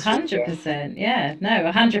 Oh, That's for sure. 100%. Yeah, no,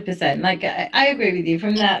 100%. Like I agree with you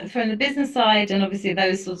from the business side, and obviously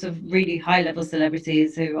those sorts of really high level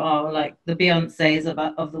celebrities who are like the Beyoncés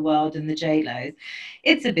of the world and the J Lo's.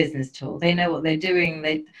 It's a business tool. They know what they're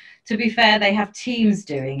doing. To be fair, they have teams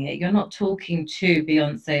doing it. You're not talking to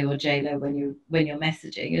Beyonce or J Lo when you're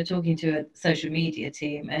messaging. You're talking to a social media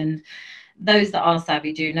team, and those that are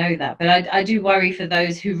savvy do know that. But I do worry for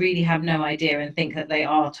those who really have no idea and think that they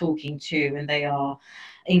are talking to and they are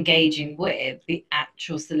engaging with the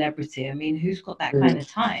actual celebrity. I mean, who's got that kind Mm, of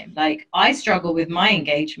time? Like, I struggle with my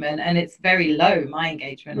engagement, and it's very low, my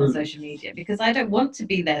engagement on mm, social media, because I don't want to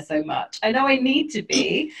be there so much. I know I need to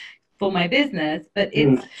be for my business, but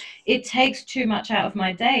mm. it takes too much out of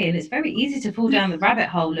my day, and it's very easy to fall down the rabbit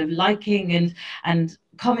hole of liking and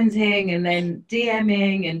commenting and then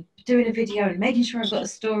DMing and doing a video and making sure I've got a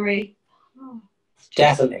story. Oh, it's just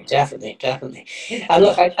Definitely, definitely, definitely. it's And too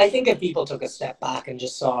look, I much. think if people took a step back and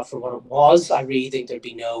just saw it for what it was, I really think there'd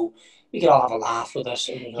be no. We could all have a laugh with it,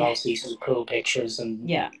 and we could all see Yes. some cool pictures, and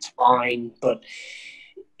Yeah. it's fine. But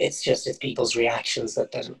it's people's reactions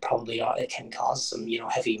that probably it can cause some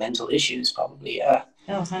heavy mental issues, probably. Yeah.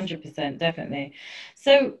 Oh, 100%, definitely.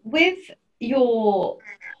 So your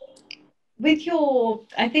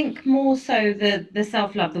I think more so the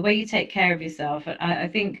self-love, the way you take care of yourself, I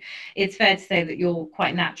think it's fair to say that you're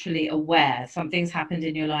quite naturally aware something's happened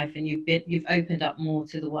in your life and you've opened up more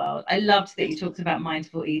to the world. I loved that you talked about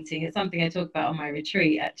mindful eating. It's something I talk about on my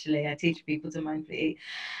retreat. Actually, I teach people to mindfully eat,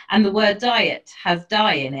 and the word diet has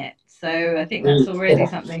die in it, so I think that's already Yeah,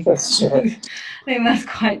 something. that's true. I think that's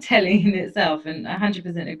quite telling in itself, and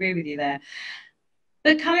 100% agree with you there.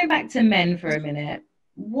 But coming back to men for a minute,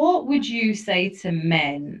 what would you say to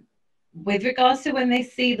men with regards to when they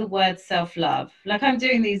see the word self love? Like, I'm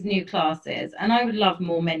doing these new classes, and I would love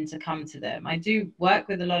more men to come to them. I do work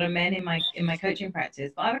with a lot of men in my coaching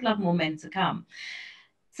practice, but I would love more men to come.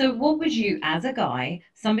 So, what would you, as a guy,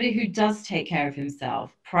 somebody who does take care of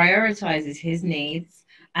himself, prioritizes his needs,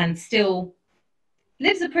 and still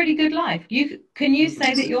lives a pretty good life? Can you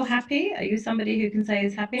say that you're happy? Are you somebody who can say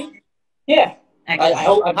is happy? Yeah, I Excellent.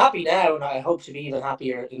 hope I'm happy now, and I hope to be even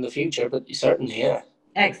happier in the future. But certainly, yeah.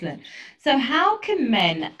 Excellent. So, how can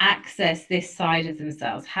men access this side of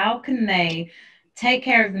themselves? How can they take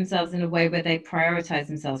care of themselves in a way where they prioritize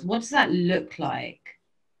themselves? What does that look like?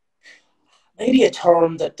 Maybe a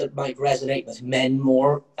term that might resonate with men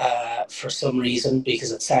more for some reason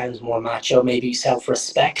because it sounds more macho. Maybe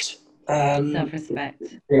self-respect. Self respect.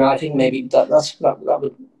 I think maybe that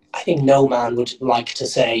would. I think no man would like to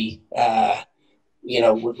say.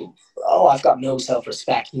 Would, oh, I've got no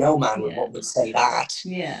self-respect. No man would Yeah. say that.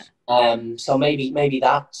 Yeah. So maybe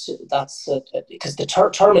that's because the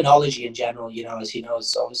terminology in general, as you know,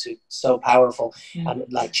 is obviously so powerful, Mm.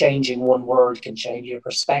 and like changing one word can change your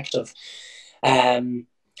perspective. Um,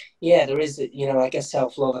 yeah, there is, I guess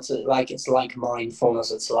self-love, it's like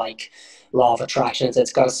mindfulness, it's like law of attraction.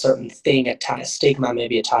 It's got a certain thing, a stigma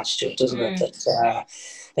maybe attached to it, doesn't it? Mm.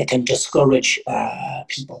 That can discourage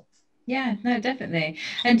people. Yeah, no, definitely.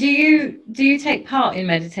 And do you take part in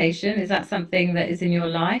meditation? Is that something that is in your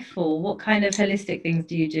life, or what kind of holistic things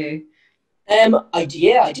do you do? I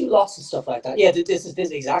do lots of stuff like that. Yeah, this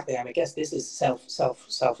is exactly. I guess this is self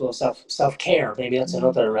love, self care. Maybe that's Mm.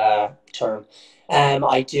 another term.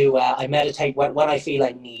 I do. I meditate when I feel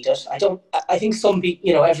I need it. I don't. I think some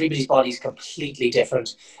people, everybody's body is completely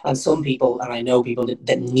different, and some people, and I know people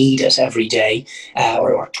that need it every day,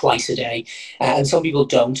 or twice a day, and some people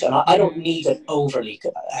don't. And I don't Mm. need it overly.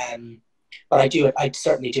 But I do it. I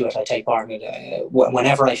certainly do it. I take part in it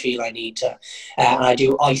whenever I feel I need to. And I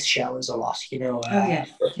do ice showers a lot, Oh, yes.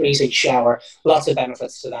 freezing shower, lots of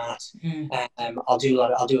benefits to that. Mm. I'll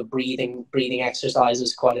do a breathing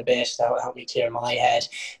exercises quite a bit. That will help me clear my head.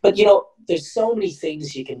 But there's so many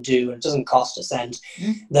things you can do, and it doesn't cost a cent.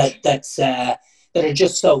 Mm. That are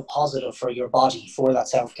just so positive for your body, for that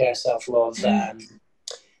self care, self love Mm.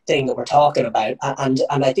 thing that we're talking about. And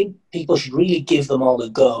I think people should really give them all a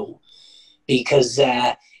go because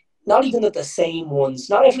not even that the same ones,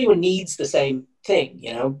 not everyone needs the same thing,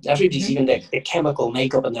 you know. Everybody's, even the chemical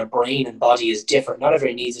makeup in their brain and body is different. Not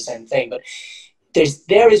everyone needs the same thing, but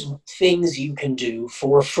there is things you can do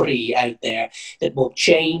for free out there that will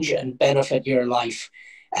change and benefit your life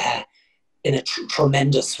in a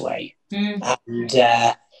tremendous way. And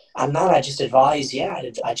that I just advise,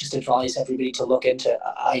 I just advise everybody to look into.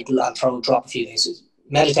 I'll drop a few things.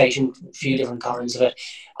 Meditation, a few different kinds of it.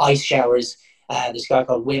 Ice showers. There's a guy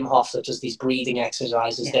called Wim Hof that does these breathing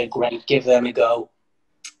exercises. Yeah. They're great. Give them a go.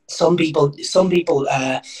 Some people.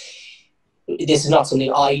 This is not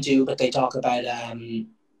something I do, but they talk about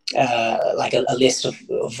like a list of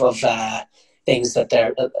things that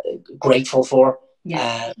they're grateful for.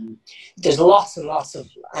 Yeah. There's lots and lots of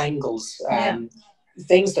angles.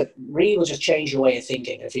 Things that really will just change your way of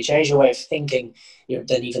thinking. If you change your way of thinking,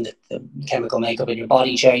 then even the chemical makeup in your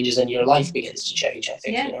body changes and your life begins to change, I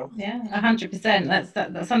think. 100%.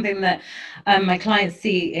 That's something that my clients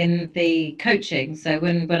see in the coaching. So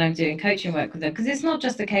when I'm doing coaching work with them, because it's not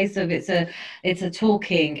just a case of it's a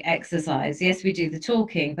talking exercise. Yes, we do the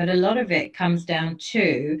talking, but a lot of it comes down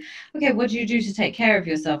to, okay, what do you do to take care of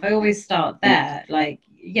yourself? I always start there. Like,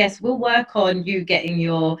 yes, we'll work on you getting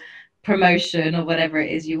your promotion or whatever it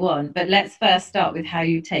is you want, but let's first start with how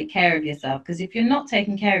you take care of yourself, because if you're not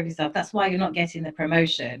taking care of yourself, that's why you're not getting the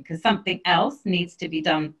promotion, because something else needs to be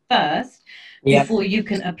done first before you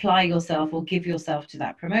can apply yourself or give yourself to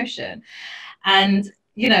that promotion. And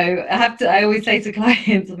I always say to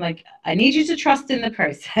clients, I'm like, I need you to trust in the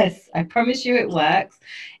process. I promise you it works.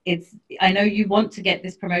 I know you want to get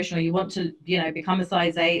this promotion, or you want to become a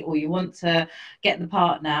size 8, or you want to get the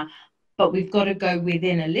partner, but we've got to go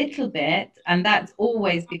within a little bit. And that's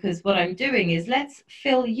always because what I'm doing is, let's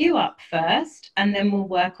fill you up first, and then we'll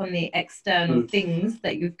work on the external things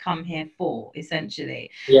that you've come here for,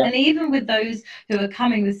 essentially. And even with those who are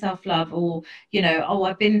coming with self-love, or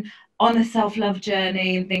I've been on a self-love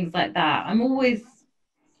journey and things like that, I'm always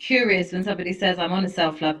curious when somebody says I'm on a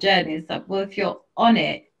self-love journey. It's like, well, if you're on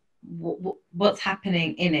it, what's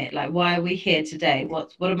happening in it? Like, why are we here today?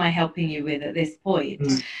 What am I helping you with at this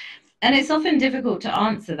point? And it's often difficult to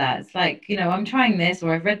answer that. It's like, I'm trying this,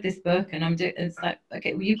 or I've read this book and I'm doing. It's like,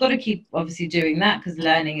 okay, well, you've got to keep obviously doing that, because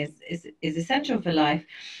learning is essential for life.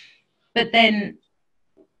 But then,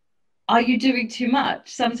 are you doing too much?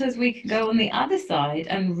 Sometimes we can go on the other side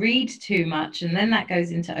and read too much, and then that goes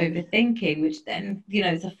into overthinking, which then,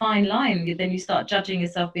 it's a fine line. Then you start judging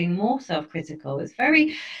yourself, being more self-critical.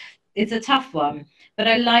 It's a tough one. But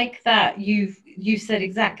I like that you've said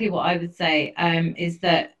exactly what I would say, is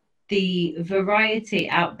that the variety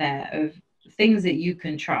out there of things that you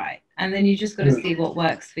can try, and then you just got to see what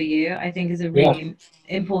works for you, I think is a really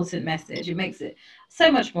important message. It makes it so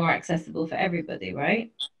much more accessible for everybody, right?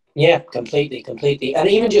 Yeah, completely. And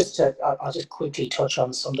even I'll just quickly touch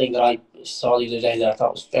on something that I saw the other day that I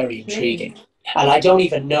thought was very intriguing. And I don't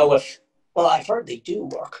even know well, I've heard they do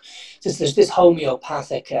work. There's this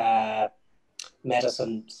homeopathic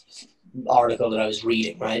medicine article that I was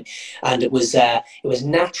reading, right? And it was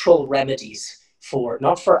natural remedies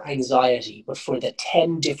not for anxiety, but for the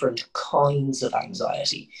 10 different kinds of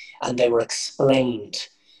anxiety. And they were explained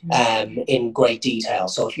in great detail.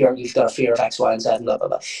 So if you've got a fear of X, Y, and Z, and blah, blah,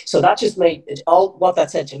 blah. So that just made what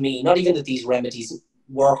that said to me, not even that these remedies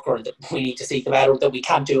work, or that we need to seek them out, or that we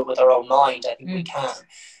can't do it with our own mind. I think we can.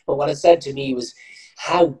 But what it said to me was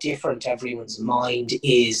how different everyone's mind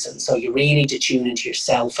is. And so you really need to tune into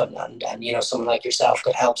yourself, and someone like yourself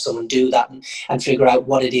could help someone do that and figure out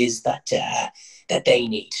what it is that they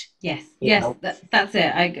need. Yes, that's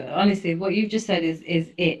it. Honestly, what you've just said is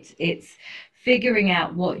it's figuring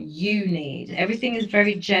out what you need. Everything is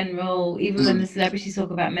very general. Even when the celebrities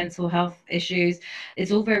talk about mental health issues,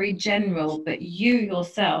 it's all very general, but you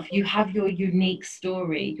yourself, you have your unique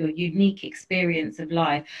story, your unique experience of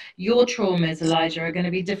life. Your traumas, Elijah, are going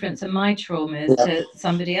to be different to my traumas, to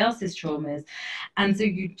somebody else's traumas. And so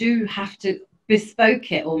you do have to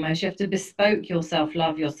bespoke it almost. You have to bespoke your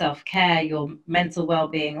self-love, your self-care, your mental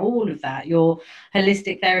well-being, all of that, your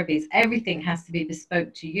holistic therapies. Everything has to be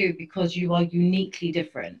bespoke to you, because you are uniquely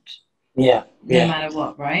different. No matter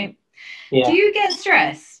what, right? Do you get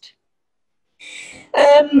stressed?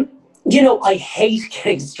 I hate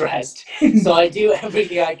getting stressed. So I do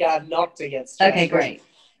everything I can not to get stressed. Okay, great.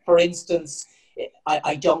 For instance,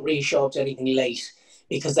 I don't really show up to anything late,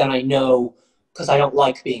 because then I know, because I don't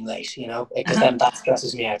like being late, because then that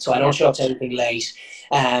stresses me out. So I don't show up to anything late.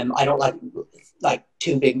 I don't like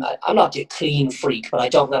too big. I'm not a clean freak, but I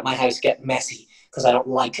don't let my house get messy, because I don't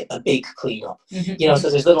like a big cleanup. So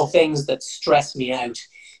there's little things that stress me out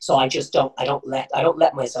So I just I don't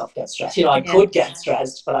let myself get stressed. You know, I could get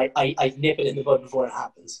stressed, but I nip it in the bud before it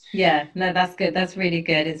happens. Yeah, no, that's good. That's really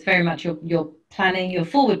good. It's very much your planning, your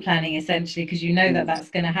forward planning essentially, because you know that that's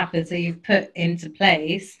going to happen. So you've put into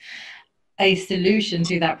place a solution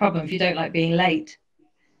to that problem. If you don't like being late,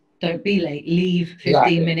 don't be late. Leave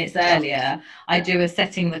 15 minutes earlier. I do a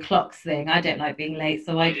setting the clocks thing. I don't like being late,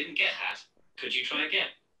 so I didn't get that. Could you try again?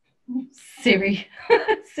 Siri.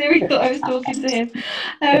 Siri thought I was talking to him.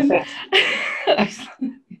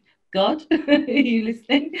 God, are you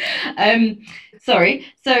listening? Sorry.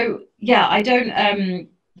 So yeah, I don't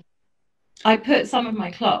I put some of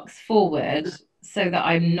my clocks forward so that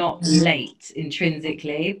I'm not late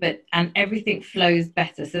intrinsically, and everything flows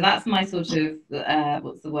better. So that's my sort of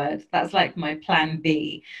what's the word? That's like my plan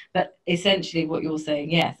B. But essentially, what you're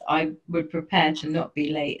saying, yes, I would prepare to not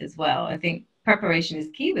be late as well. I think preparation is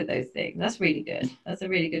key with those things. That's really good. That's a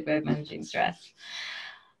really good way of managing stress.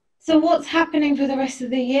 So, what's happening for the rest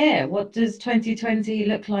of the year? What does 2020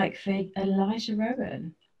 look like for Elijah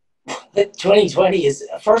Rowen? 2020 is,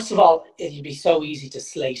 first of all, it'd be so easy to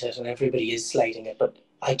slate it, and everybody is slating it. But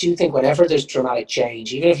I do think whenever there's dramatic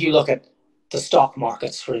change, even if you look at the stock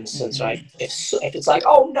markets, for instance, right? If it's like,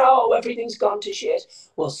 oh no, everything's gone to shit,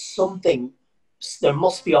 well, there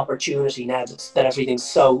must be opportunity now that everything's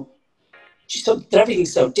so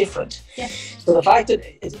different. Yeah. So the fact that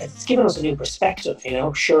it's given us a new perspective, you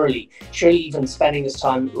know, surely even spending this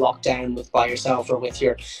time locked down by yourself or with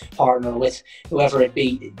your partner, with whoever it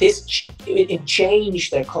be, in change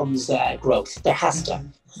there comes growth. There has to,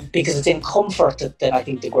 because it's in comfort that I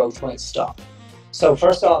think the growth might stop. So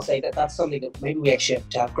first of all, I'll say that's something that maybe we actually have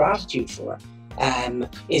to have gratitude for.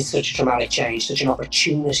 Is such a dramatic change, such an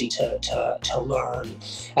opportunity to learn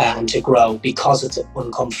and to grow, because it's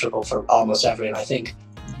uncomfortable for almost everyone, I think.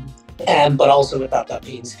 But also with that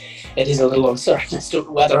means it is a little uncertain as to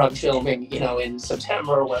whether I'm filming, you know, in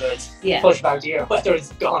September, whether it's pushed back to here, whether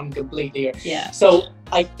it's gone completely here. Yeah. So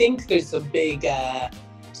I think there's some big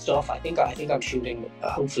stuff. I think I'm shooting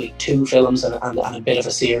hopefully 2 films and a bit of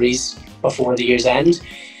a series before the year's end.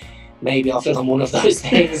 Maybe I'll film one of those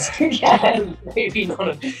things. Maybe none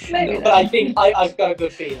of them. But I think I've got a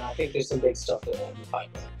good feeling. I think there's some big stuff in the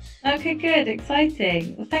pipeline. Okay, good,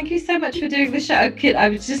 exciting. Well, thank you so much for doing the show. I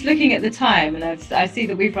was just looking at the time, and I see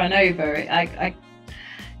that we've run over.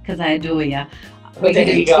 Because I adore you. But there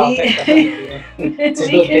you go. It's a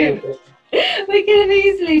good thing. We could have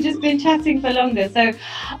easily just been chatting for longer. So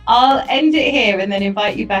I'll end it here and then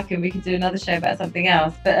invite you back, and we can do another show about something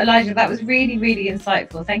else. But Elijah, that was really, really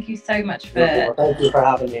insightful. Thank you so much for... Thank you for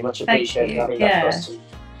having me. Much appreciated.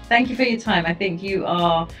 Thank you for your time. I think you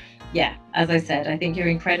are, as I said, I think you're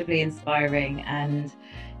incredibly inspiring, and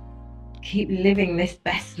keep living this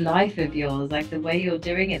best life of yours, like the way you're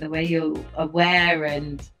doing it, the way you're aware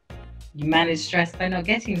and you manage stress by not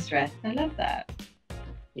getting stressed. I love that.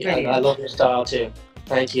 Yeah, I love your style too.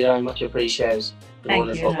 Thank you very much. Appreciate it.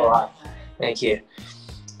 Wonderful. Thank you.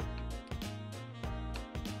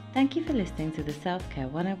 Thank you for listening to the Self-Care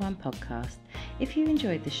 101 podcast. If you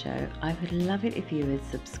enjoyed the show, I would love it if you would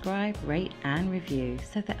subscribe, rate and review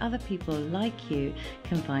so that other people like you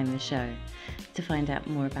can find the show. To find out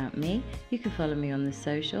more about me, you can follow me on the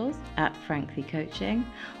socials at Frankly Coaching,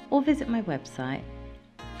 or visit my website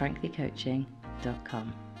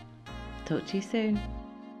franklycoaching.com. Talk to you soon.